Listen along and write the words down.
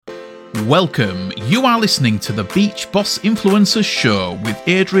Welcome. You are listening to the Beach Boss Influencers Show with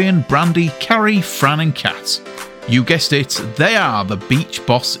Adrian, Brandy, Carrie, Fran and Kat. You guessed it, they are the Beach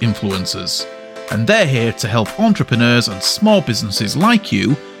Boss Influencers. And they're here to help entrepreneurs and small businesses like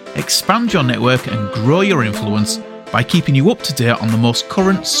you expand your network and grow your influence by keeping you up to date on the most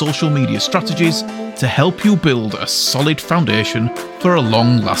current social media strategies to help you build a solid foundation for a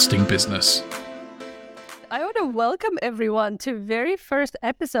long-lasting business. I want to welcome everyone to very first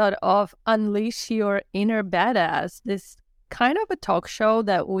episode of Unleash Your Inner Badass. This kind of a talk show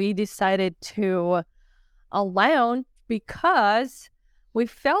that we decided to launch because we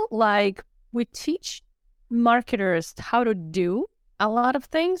felt like we teach marketers how to do a lot of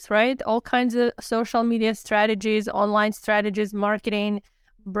things, right? All kinds of social media strategies, online strategies, marketing,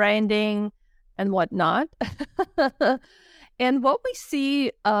 branding, and whatnot. And what we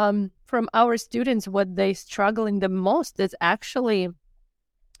see from our students, what they're struggling the most is actually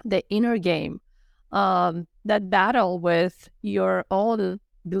the inner game, that battle with your own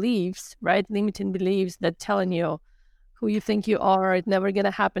beliefs, right? Limiting beliefs that telling you who you think you are, it's never going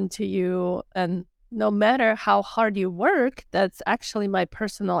to happen to you. And no matter how hard you work, that's actually my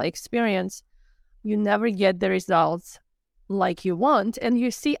personal experience, you never get the results like you want. And you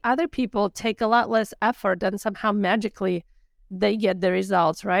see other people take a lot less effort and somehow magically they get the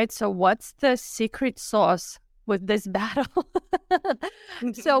results, right? So what's the secret sauce with this battle?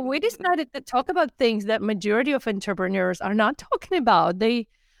 So we decided to talk about things that majority of entrepreneurs are not talking about. They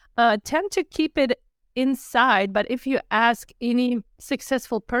tend to keep it inside, but if you ask any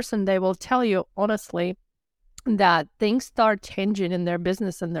successful person, they will tell you honestly that things start changing in their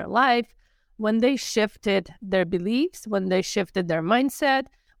business and their life when they shifted their beliefs, when they shifted their mindset,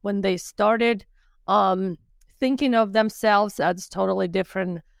 when they started thinking of themselves as totally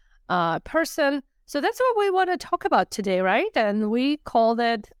different person. So that's what we want to talk about today, right? And we called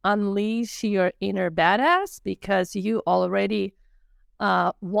it Unleash Your Inner Badass because you already,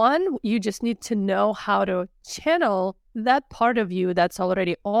 you just need to know how to channel that part of you that's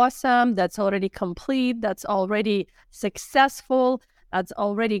already awesome, that's already complete, that's already successful, that's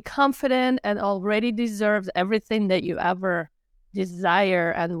already confident, and already deserves everything that you ever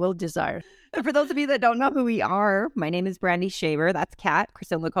desire and will desire. For those of you that don't know who we are, my name is Brandy Shaver. That's Kat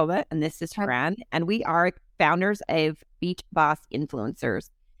Krasilnikova, and this is Fran. And we are founders of Beach Boss Influencers.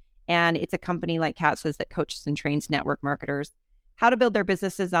 And it's a company, like Kat says, that coaches and trains network marketers how to build their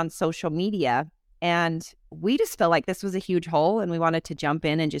businesses on social media. And we just felt like this was a huge hole, and we wanted to jump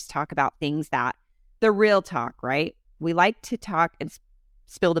in and just talk about things that the real talk, right? We like to talk and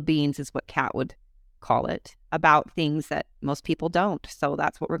spill the beans is what Kat would call it, about things that most people don't. So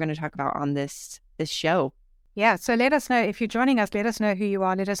that's what we're going to talk about on this show. Yeah. So let us know if you're joining us. Let us know who you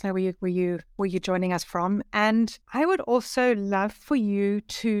are. Let us know where you're joining us from. And I would also love for you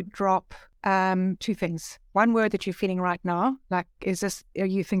to drop two things. One word that you're feeling right now, like are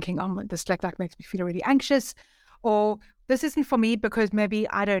you thinking, oh, this like makes me feel really anxious, or this isn't for me because maybe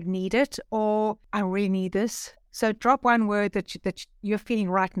I don't need it, or I really need this. So drop one word that you're feeling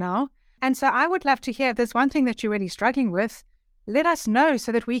right now. And so I would love to hear if there's one thing that you're really struggling with, let us know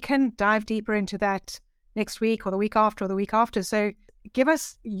so that we can dive deeper into that next week or the week after or the week after. So give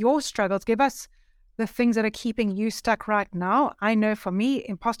us your struggles, give us the things that are keeping you stuck right now. I know for me,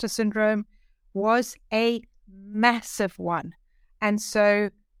 imposter syndrome was a massive one. And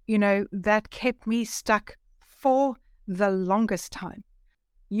so, that kept me stuck for the longest time.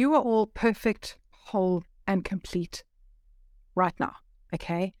 You are all perfect, whole, and complete right now,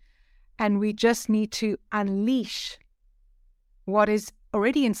 okay? And we just need to unleash what is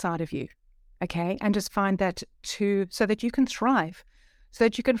already inside of you, okay? And just find that so that you can thrive, so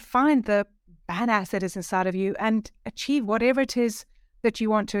that you can find the badass that is inside of you and achieve whatever it is that you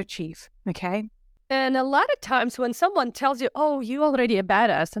want to achieve, okay? And a lot of times when someone tells you, oh, you already a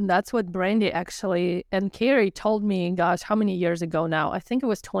badass, and that's what Brandy actually and Carrie told me, gosh, how many years ago now? I think it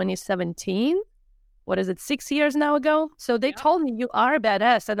was 2017. What is it, 6 years now ago? So they told me you are a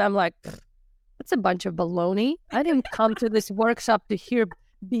badass. And I'm like, that's a bunch of baloney. I didn't come to this workshop to hear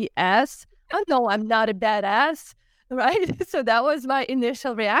BS. I know I'm not a badass, right? So that was my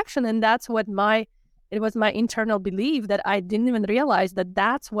initial reaction. And that's what it was my internal belief that I didn't even realize that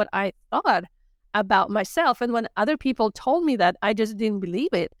that's what I thought about myself. And when other people told me that, I just didn't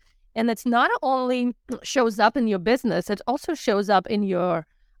believe it. And it's not only shows up in your business, it also shows up in your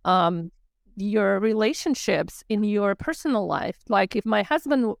relationships, in your personal life. Like if my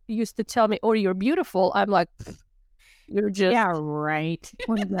husband used to tell me, oh, you're beautiful, I'm like, you're just... Yeah, right.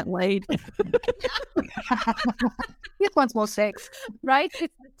 Wasn't that late? It wants more sex. Right?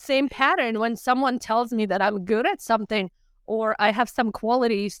 It's the same pattern when someone tells me that I'm good at something or I have some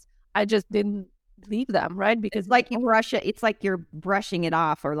qualities I just didn't leave them, right? Because it's like you brush it. It's like you're brushing it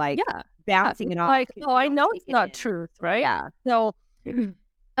off, or like bouncing it off. Like, oh, I know it's not truth, right? Yeah. So,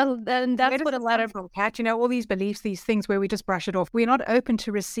 and that's what a lot of Kat, all these beliefs, these things where we just brush it off. We're not open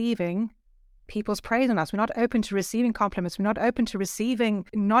to receiving people's praise on us. We're not open to receiving compliments. We're not open to receiving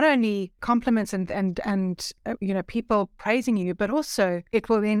not only compliments and people praising you, but also it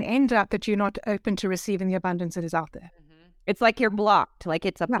will then end up that you're not open to receiving the abundance that is out there. It's like you're blocked, like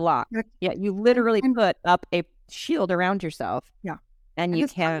it's a block. Yeah, you literally put up a shield around yourself. Yeah. And you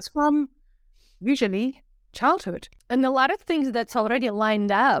can't. Comes from usually childhood. And a lot of things that's already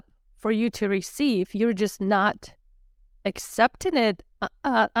lined up for you to receive, you're just not accepting it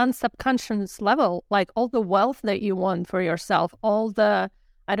on subconscious level. Like all the wealth that you want for yourself, all the,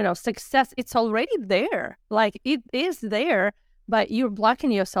 success, it's already there. Like it is there, but you're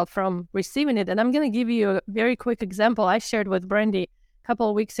blocking yourself from receiving it. And I'm going to give you a very quick example I shared with Brandy a couple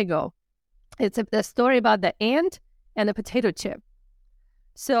of weeks ago. It's a story about the ant and the potato chip.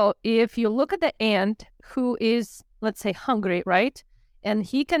 So if you look at the ant who is, let's say, hungry, right? And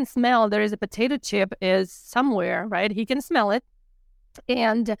he can smell there is a potato chip is somewhere, right? He can smell it.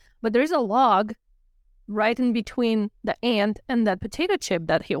 But there's a log right in between the ant and that potato chip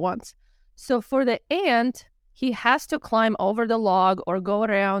that he wants. So for the ant, he has to climb over the log or go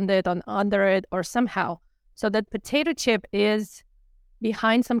around it and under it or somehow. So that potato chip is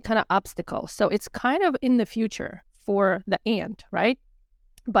behind some kind of obstacle. So it's kind of in the future for the ant, right?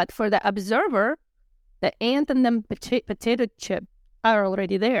 But for the observer, the ant and the potato chip are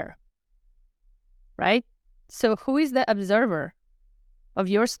already there, right? So who is the observer of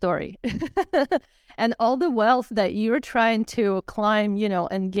your story? And all the wealth that you're trying to climb,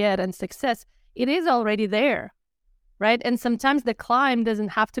 and get and success, it is already there, right? And sometimes the climb doesn't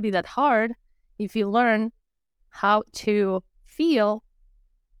have to be that hard if you learn how to feel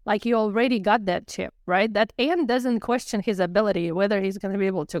like you already got that chip, right? That ant doesn't question his ability, whether he's going to be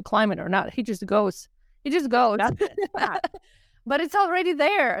able to climb it or not. He just goes. But it's already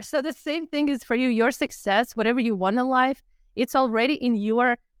there. So the same thing is for you. Your success, whatever you want in life, it's already in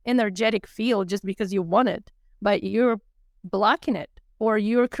your energetic field just because you want it. But you're blocking it, or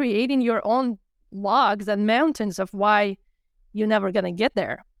you're creating your own logs and mountains of why you're never going to get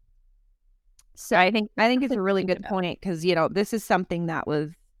there. So I think it's a really good point, because, this is something that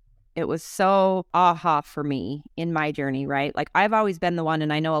it was so aha for me in my journey, right? Like I've always been the one,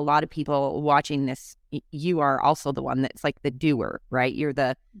 and I know a lot of people watching this, you are also the one that's like the doer, right? You're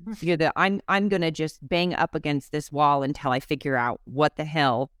the I'm going to just bang up against this wall until I figure out what the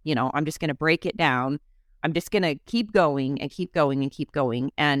hell, I'm just going to break it down. I'm just going to keep going and keep going and keep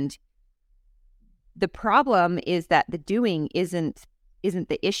going. And the problem is that the doing isn't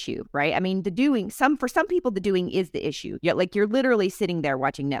the issue, right? I mean, for some people, the doing is the issue. You're literally sitting there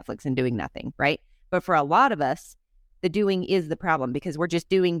watching Netflix and doing nothing, right? But for a lot of us, the doing is the problem, because we're just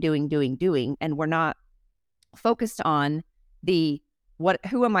doing, and we're not focused on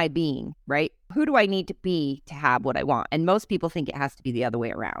who am I being, right? Who do I need to be to have what I want? And most people think it has to be the other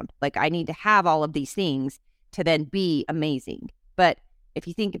way around. Like I need to have all of these things to then be amazing. But if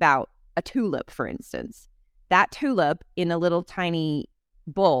you think about a tulip, for instance, that tulip in a little tiny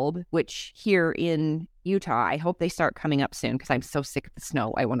bulb, which here in Utah, I hope they start coming up soon because I'm so sick of the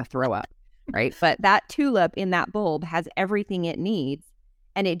snow, I want to throw up, right? But that tulip in that bulb has everything it needs,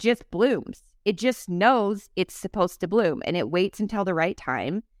 and it just blooms. It just knows it's supposed to bloom, and it waits until the right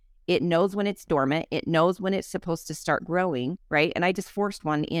time. It knows when it's dormant. It knows when it's supposed to start growing, right? And I just forced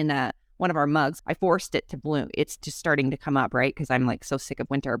one in one of our mugs. I forced it to bloom. It's just starting to come up, right? Because I'm like so sick of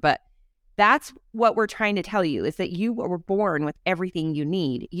winter. But that's what we're trying to tell you, is that you were born with everything you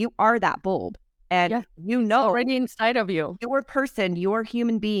need. You are that bulb. And it's already inside of you. Your person, your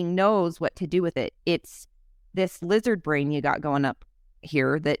human being knows what to do with it. It's this lizard brain you got going up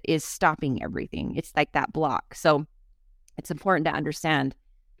here that is stopping everything. It's like that block. So it's important to understand.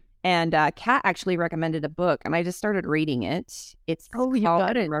 And Kat actually recommended a book, and I just started reading it. It's called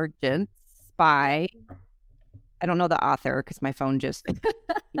Emergence by, I don't know the author because my phone just,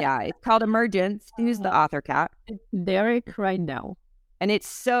 it's called Emergence. Who's the author, Kat? Derek right now. And it's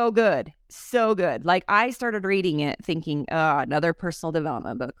so good. So good. Like I started reading it thinking, another personal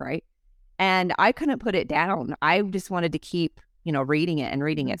development book, right? And I couldn't put it down. I just wanted to keep, reading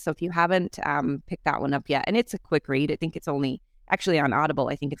it. So if you haven't picked that one up yet, and it's a quick read. I think it's only, actually on Audible,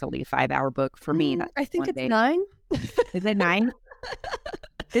 I think it's only a 5-hour book for me. I think it's 9. Is it 9?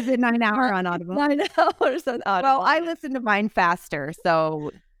 Is it 9 hours on Audible? 9 hours on Audible. Well, I listen to mine faster.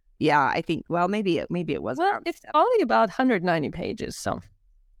 So yeah, I think, maybe it was. Well, it's only about 190 pages. So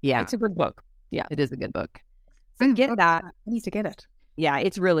yeah, it's a good book. Yeah, it is a good book. So get that. I need to get it. Yeah,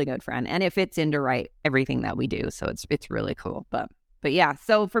 it's really good, friend. And it fits into everything that we do. So it's really cool. But yeah,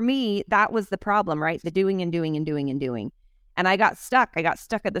 so for me, that was the problem, right? The doing and doing and doing and doing. And I got stuck. I got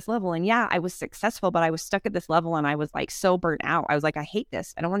stuck at this level. And yeah, I was successful, but I was stuck at this level and I was like so burnt out. I was like, I hate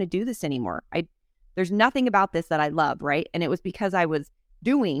this. I don't want to do this anymore. There's nothing about this that I love, right? And it was because I was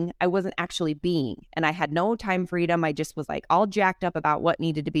doing, I wasn't actually being. And I had no time freedom. I just was like all jacked up about what I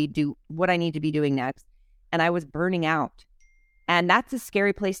need to be doing next. And I was burning out. And that's a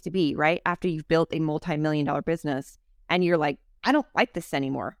scary place to be, right? After you've built a multi-million-dollar business and you're like, I don't like this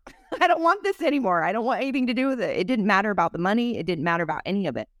anymore. I don't want this anymore. I don't want anything to do with it. It didn't matter about the money. It didn't matter about any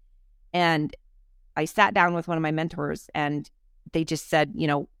of it. And I sat down with one of my mentors and they just said,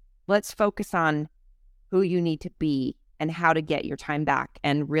 let's focus on who you need to be and how to get your time back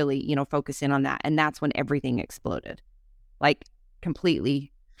and really, focus in on that. And that's when everything exploded, like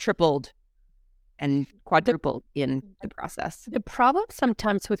completely tripled and quadrupled in the process. The problem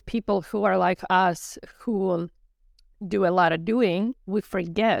sometimes with people who are like us, who do a lot of doing, we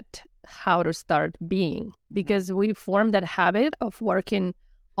forget how to start being, because we form that habit of working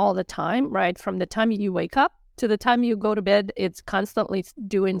all the time, right? From the time you wake up to the time you go to bed, it's constantly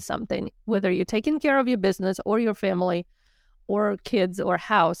doing something, whether you're taking care of your business or your family or kids or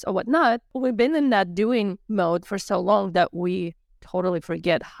house or whatnot. We've been in that doing mode for so long that we totally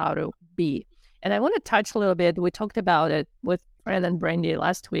forget how to be. And I want to touch a little bit, we talked about it with Fran and Brandy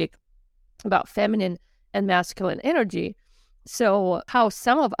last week, about feminine and masculine energy. So how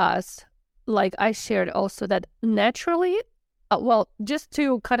some of us, like I shared also, that naturally, just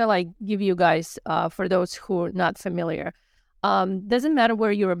to kind of like give you guys, for those who are not familiar, doesn't matter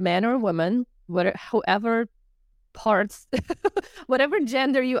whether you're a man or a woman, whatever parts, whatever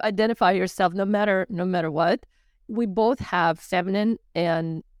gender you identify yourself, no matter what, we both have feminine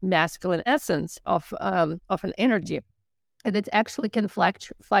and masculine essence of an energy. And it actually can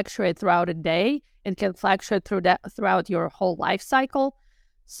fluctuate throughout a day. It can fluctuate throughout your whole life cycle.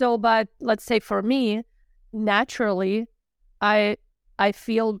 So, but let's say for me, naturally, I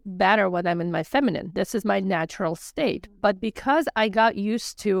feel better when I'm in my feminine. This is my natural state. But because I got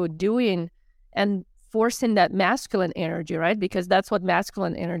used to doing and forcing that masculine energy, right? Because that's what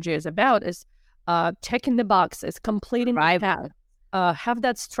masculine energy is about, is checking the boxes, completing the task, have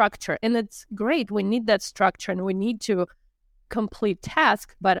that structure. And it's great. We need that structure and we need to complete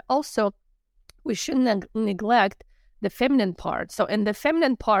tasks, but also we shouldn't neglect the feminine part. So in the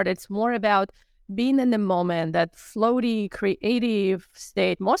feminine part, it's more about being in the moment, that floaty, creative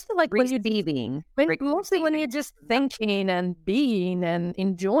state, mostly like receiving. Mostly when you're just thinking and being and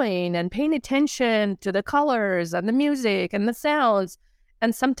enjoying and paying attention to the colors and the music and the sounds.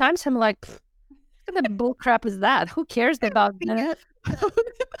 And sometimes I'm like, what kind of bull crap is that? Who cares about that?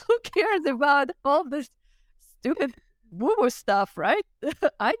 Who cares about all this stupid woo-woo stuff, right?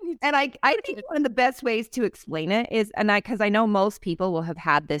 I think one of the best ways to explain it is, because I know most people will have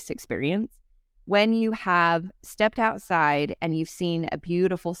had this experience, when you have stepped outside and you've seen a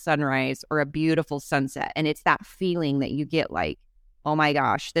beautiful sunrise or a beautiful sunset, and it's that feeling that you get like, oh my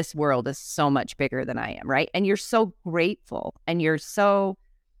gosh, this world is so much bigger than I am, right? And you're so grateful and you're so,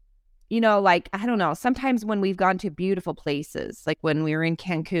 like, I don't know, sometimes when we've gone to beautiful places, like when we were in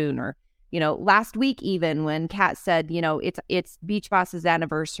Cancun or, last week even when Kat said, it's Beach Boss's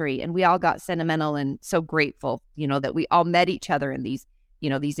anniversary and we all got sentimental and so grateful, that we all met each other in these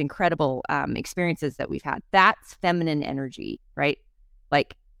these incredible experiences that we've had. That's feminine energy, right?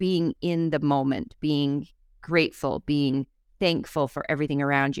 Like being in the moment, being grateful, being thankful for everything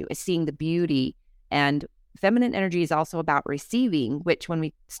around you, is seeing the beauty. And feminine energy is also about receiving, which when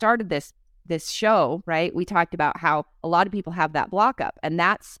we started this show, right, we talked about how a lot of people have that block up. And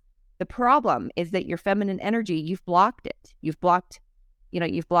that's the problem, is that your feminine energy, you've blocked it. You've blocked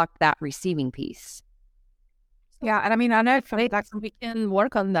that receiving piece. Yeah, and I mean, I know we can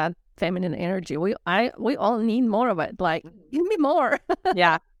work on that feminine energy. We all need more of it. Like, give me more.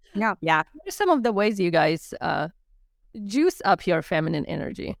 Yeah. What are some of the ways you guys juice up your feminine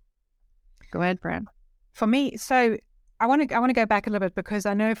energy? Go ahead, Fran. For me, so I want to go back a little bit, because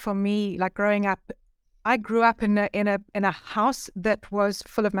I know for me, like growing up, I grew up in a house that was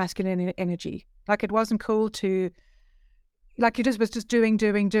full of masculine energy. Like it wasn't cool to. Like you was just doing.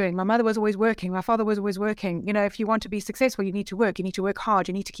 My mother was always working. My father was always working. If you want to be successful, you need to work. You need to work hard.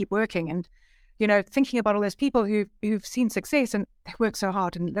 You need to keep working. And, thinking about all those people who've seen success and they work so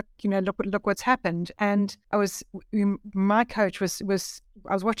hard and look what's happened. And my coach was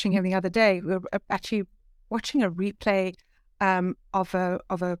I was watching him the other day. We were actually watching a replay of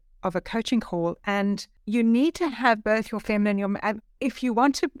a coaching call. And you need to have both your feminine and your, if you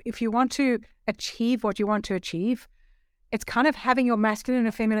want to achieve what you want to achieve, It's kind of having your masculine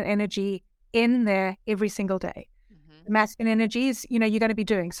and feminine energy in there every single day. The masculine energy is, you're going to be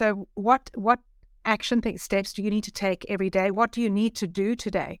doing. So what action steps do you need to take every day? What do you need to do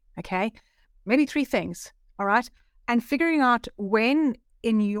today? Okay. Maybe 3 things. All right. And figuring out when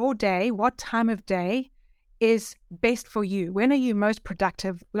in your day, what time of day is best for you. When are you most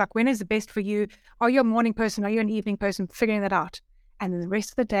productive? Like, when is the best for you? Are you a morning person? Are you an evening person? Figuring that out. And then the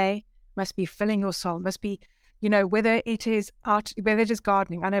rest of the day must be filling your soul, must be, whether it is art, whether it is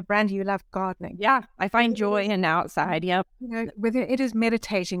gardening. I know, Brandy, you love gardening. Yeah, I find joy in outside. Yep. Whether it is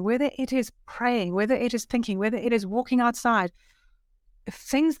meditating, whether it is praying, whether it is thinking, whether it is walking outside,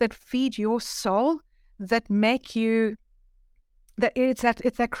 things that feed your soul, that make you, that it's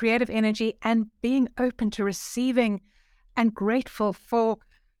that creative energy, and being open to receiving and grateful for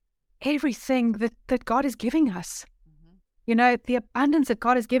everything that God is giving us. The abundance that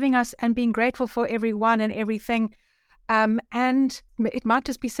God is giving us, and being grateful for everyone and everything. And it might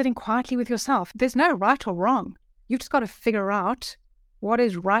just be sitting quietly with yourself. There's no right or wrong. You've just got to figure out what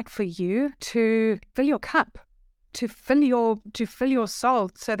is right for you to fill your cup, to fill your soul,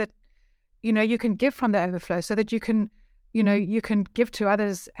 so that, you can give from the overflow, so that you can give to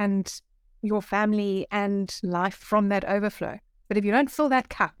others and your family and life from that overflow. But if you don't fill that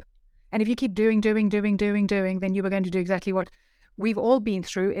cup, and if you keep doing, then you are going to do exactly what we've all been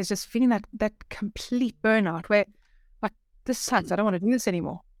through, is just feeling that complete burnout where, like, this sucks, I don't want to do this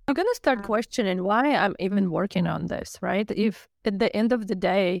anymore. I'm going to start questioning why I'm even working on this, right? If at the end of the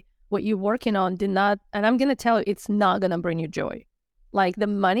day, what you're working on did not, and I'm going to tell you, it's not going to bring you joy. Like, the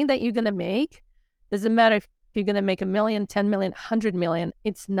money that you're going to make, doesn't matter if you're going to make $1 million, 10 million, 100 million,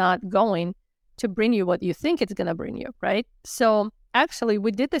 it's not going to bring you what you think it's going to bring you, right? So actually,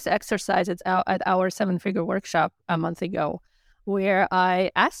 we did this exercise at our 7-figure workshop a month ago, where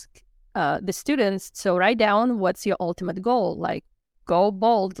I asked the students, so write down what's your ultimate goal. Like, go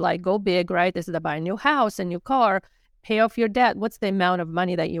bold, like, go big, right? Is it to buy a new house, a new car, pay off your debt? What's the amount of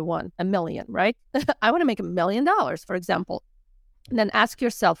money that you want? $1 million, right? I want to make $1 million, for example. And then ask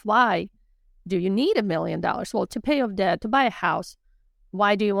yourself, why do you need $1 million? Well, to pay off debt, to buy a house.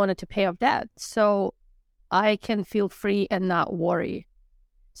 Why do you want it to pay off debt? So I can feel free and not worry.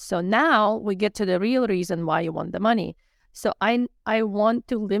 So now we get to the real reason why you want the money. So I want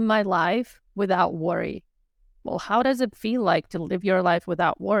to live my life without worry. Well, how does it feel like to live your life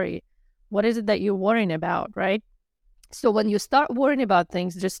without worry? What is it that you're worrying about, right? So when you start worrying about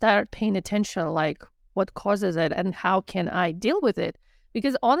things, just start paying attention, like, what causes it and how can I deal with it?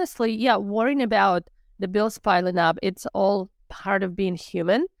 Because honestly, yeah, worrying about the bills piling up, it's all part of being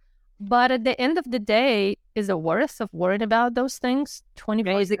human. But at the end of the day, is it worth of worrying about those things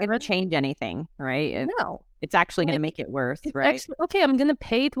 24/7? Is it going to change anything, right? No. It's actually going to make it worse, right? Actually, okay, I'm going to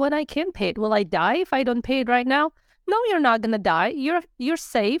pay it when I can pay it. Will I die if I don't pay it right now? No, you're not going to die. You're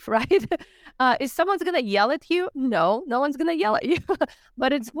safe, right? Is someone's going to yell at you? No one's going to yell at you.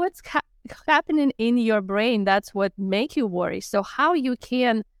 But it's what's happening in your brain that's what make you worry. So how you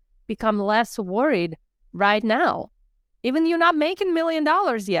can become less worried right now, even you're not making $1 million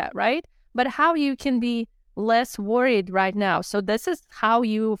yet, right? But how you can be less worried right now. So this is how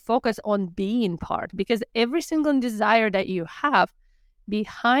you focus on being part, because every single desire that you have,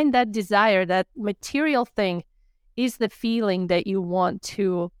 behind that desire, that material thing, is the feeling that you want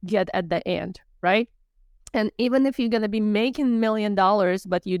to get at the end, right? And even if you're going to be making $1 million,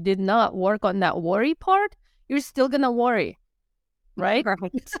 but you did not work on that worry part, you're still going to worry, right?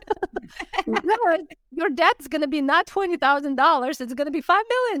 Your debt's going to be not $20,000. It's going to be $5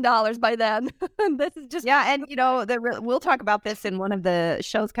 million by then. This is just... Yeah, and, we'll talk about this in one of the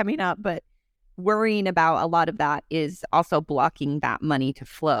shows coming up, but worrying about a lot of that is also blocking that money to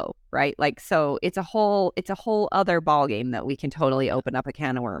flow, right? Like, so it's a whole other ballgame that we can totally open up a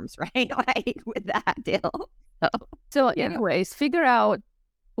can of worms, right? Like, with that deal. So anyways, figure out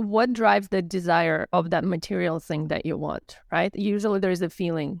what drives the desire of that material thing that you want, right? Usually there's a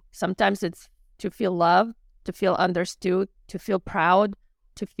feeling. Sometimes it's to feel loved, to feel understood, to feel proud,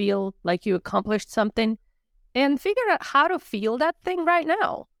 to feel like you accomplished something, and figure out how to feel that thing right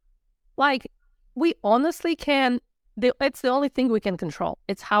now. Like, we honestly can, it's the only thing we can control.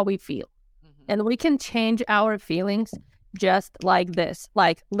 It's how we feel. Mm-hmm. And we can change our feelings just like this,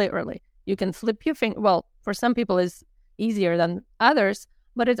 like literally. You can flip your finger. Well, for some people it's easier than others,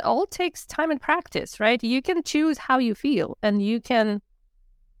 but it all takes time and practice, right? You can choose how you feel, and you can,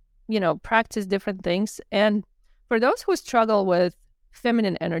 practice different things. And for those who struggle with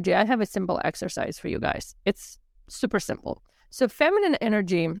feminine energy, I have a simple exercise for you guys. It's super simple. So feminine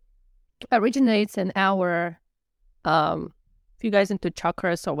energy originates in our, if you guys into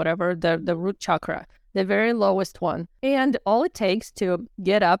chakras or whatever, the root chakra. the very lowest one. And all it takes to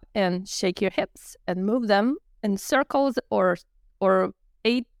get up and shake your hips and move them in circles or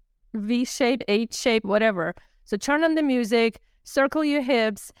 8 V shape, 8 shape, whatever. So turn on the music, circle your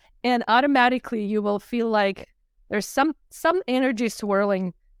hips, and automatically you will feel like there's some energy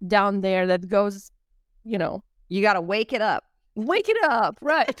swirling down there that goes, you got to wake it up. Wake it up,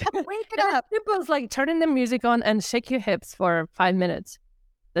 right? Wake it up. Simple as like turning the music on and shake your hips for 5 minutes.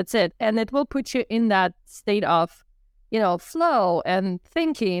 That's it. And it will put you in that state of, flow and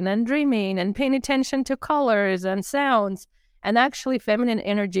thinking and dreaming and paying attention to colors and sounds. And actually, feminine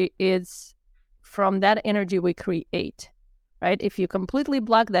energy is from that energy we create, right? If you completely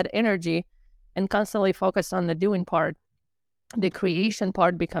block that energy and constantly focus on the doing part, the creation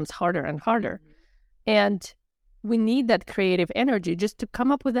part becomes harder and harder. And we need that creative energy just to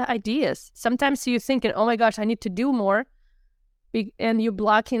come up with the ideas. Sometimes you're thinking, oh my gosh, I need to do more. And you're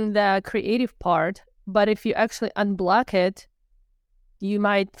blocking the creative part. But if you actually unblock it, you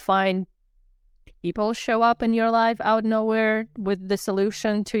might find people show up in your life out of nowhere with the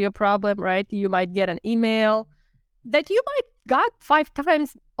solution to your problem, right? You might get an email that you might got 5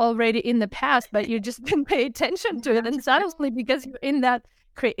 times already in the past, but you just didn't pay attention to it. And suddenly, because you're in that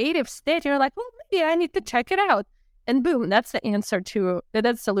creative state, you're like, well, maybe I need to check it out. And boom, that's the answer to,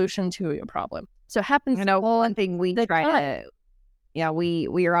 that's solution to your problem. So it happens. One thing we try to,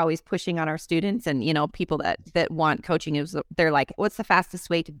 we are always pushing on our students and, people that want coaching is they're like, what's the fastest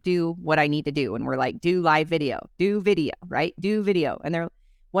way to do what I need to do? And we're like, do live video, do video, right? Do video. And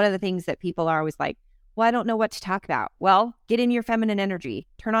one of the things that people are always like, well, I don't know what to talk about. Well, get in your feminine energy,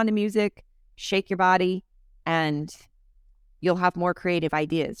 turn on the music, shake your body, and you'll have more creative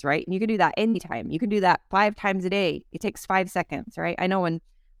ideas, right? And you can do that anytime. You can do that 5 times a day. It takes 5 seconds, right? I know when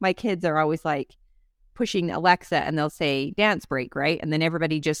my kids are always like pushing Alexa and they'll say dance break, right? And then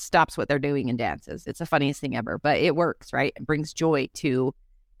everybody just stops what they're doing and dances. It's the funniest thing ever, but it works, right? It brings joy to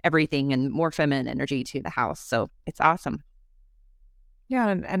everything and more feminine energy to the house. So it's awesome. Yeah,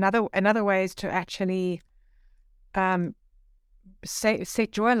 and another way is to actually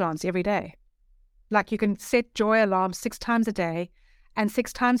set joy alarms every day. Like you can set joy alarms 6 times a day, and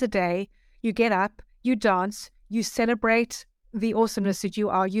 6 times a day you get up, you dance, you celebrate the awesomeness that you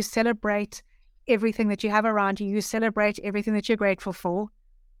are, you celebrate everything that you have around you, you celebrate everything that you're grateful for.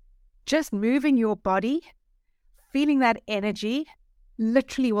 Just moving your body, feeling that energy,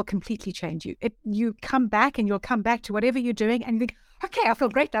 literally will completely change you. You come back and you'll come back to whatever you're doing and you think, okay, I feel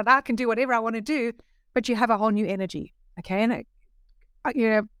great now. I can do whatever I want to do, but you have a whole new energy. Okay,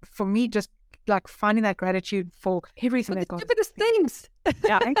 and for me, just like finding that gratitude for everything that God. Stupidest things.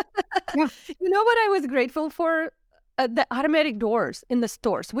 Yeah. Yeah. You know what I was grateful for? The automatic doors in the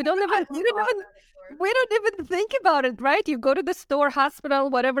stores. We don't even think about it, right? You go to the store, hospital,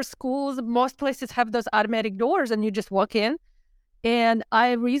 whatever, schools. Most places have those automatic doors, and you just walk in. And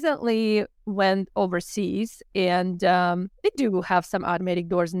I recently went overseas, and they do have some automatic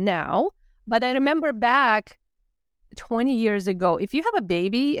doors now. But I remember back 20 years ago, if you have a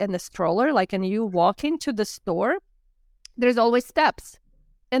baby and a stroller, and you walk into the store, there's always steps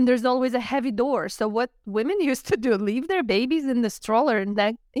and there's always a heavy door. So what women used to do, leave their babies in the stroller and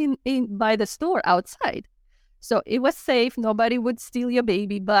then in by the store outside. So it was safe. Nobody would steal your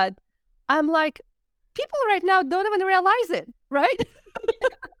baby. But I'm like, people right now don't even realize it, right?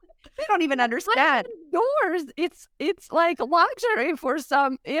 They don't even understand. Doors, it's like luxury for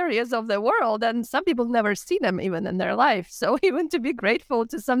some areas of the world, and some people never see them even in their life. So even to be grateful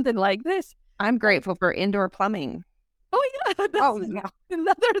to something like this. I'm grateful for indoor plumbing. Oh, yeah. That's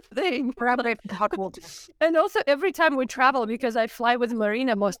another thing. Probably hot water. And also every time we travel, because I fly with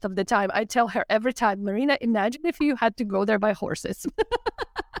Marina most of the time, I tell her every time, Marina, imagine if you had to go there by horses.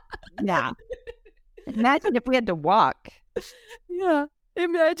 Yeah. Imagine if we had to walk. Yeah.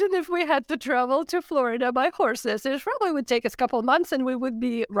 Imagine if we had to travel to Florida by horses. It probably would take us a couple of months and we would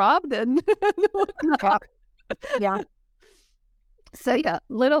be robbed and yeah. So yeah,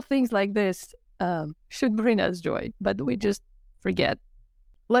 little things like this should bring us joy, but we just forget.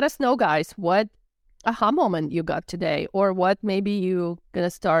 Let us know, guys, what aha moment you got today, or what maybe you're going to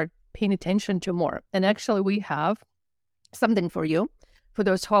start paying attention to more. And actually, we have something for you, for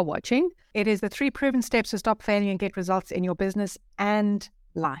those who are watching. It is the 3 proven steps to stop failing and get results in your business and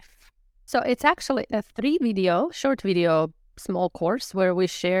life. So it's actually a short video, small course where we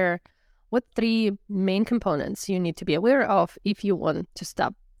share what 3 main components you need to be aware of if you want to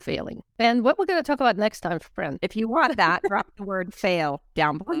stop failing. And what we're going to talk about next time, friend. If you want that, drop the word fail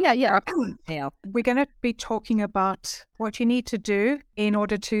down below. Yeah. Fail. We're going to be talking about what you need to do in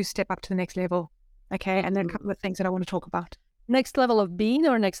order to step up to the next level. Okay. And then a couple of things that I want to talk about. Next level of being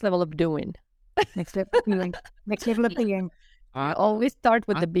or next level of doing? Next level of being. Next level of being. I always start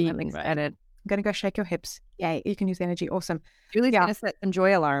with the I'm being, right? excited. I'm going to go shake your hips. Yay. You can use energy. Awesome. Julie's going to set some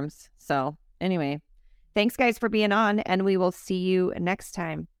joy alarms. So anyway, thanks guys for being on, and we will see you next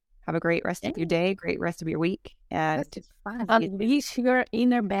time. Have a great rest of your day, great rest of your week. And unleash your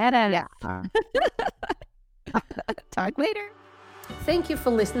inner badass. Yeah. Talk later. Thank you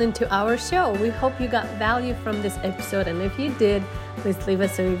for listening to our show. We hope you got value from this episode. And if you did, please leave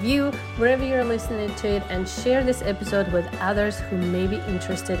us a review wherever you're listening to it and share this episode with others who may be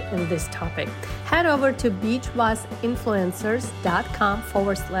interested in this topic. Head over to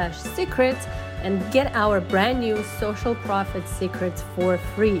beachbossinfluencers.com/secrets and get our brand new Social Profit Secrets for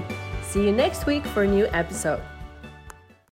free. See you next week for a new episode.